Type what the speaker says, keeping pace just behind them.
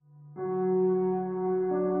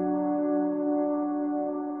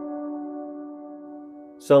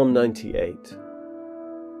Psalm 98.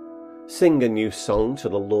 Sing a new song to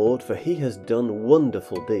the Lord, for he has done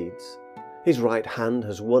wonderful deeds. His right hand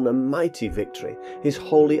has won a mighty victory. His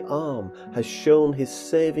holy arm has shown his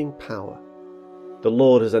saving power. The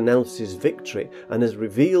Lord has announced his victory and has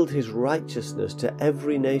revealed his righteousness to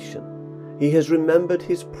every nation. He has remembered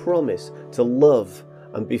his promise to love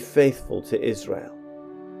and be faithful to Israel.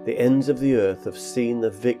 The ends of the earth have seen the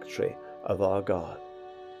victory of our God.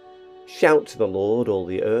 Shout to the Lord, all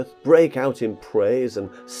the earth, break out in praise and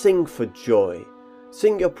sing for joy.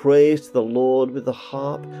 Sing your praise to the Lord with the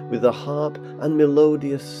harp and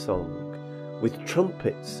melodious song, with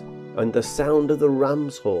trumpets and the sound of the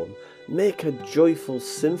ram's horn. Make a joyful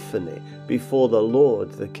symphony before the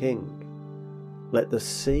Lord the King. Let the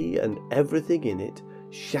sea and everything in it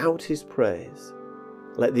shout his praise.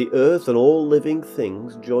 Let the earth and all living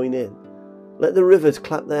things join in. Let the rivers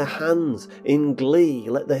clap their hands in glee.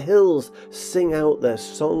 Let the hills sing out their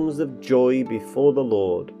songs of joy before the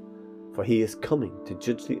Lord. For he is coming to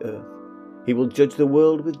judge the earth. He will judge the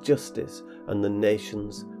world with justice and the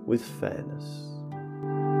nations with fairness.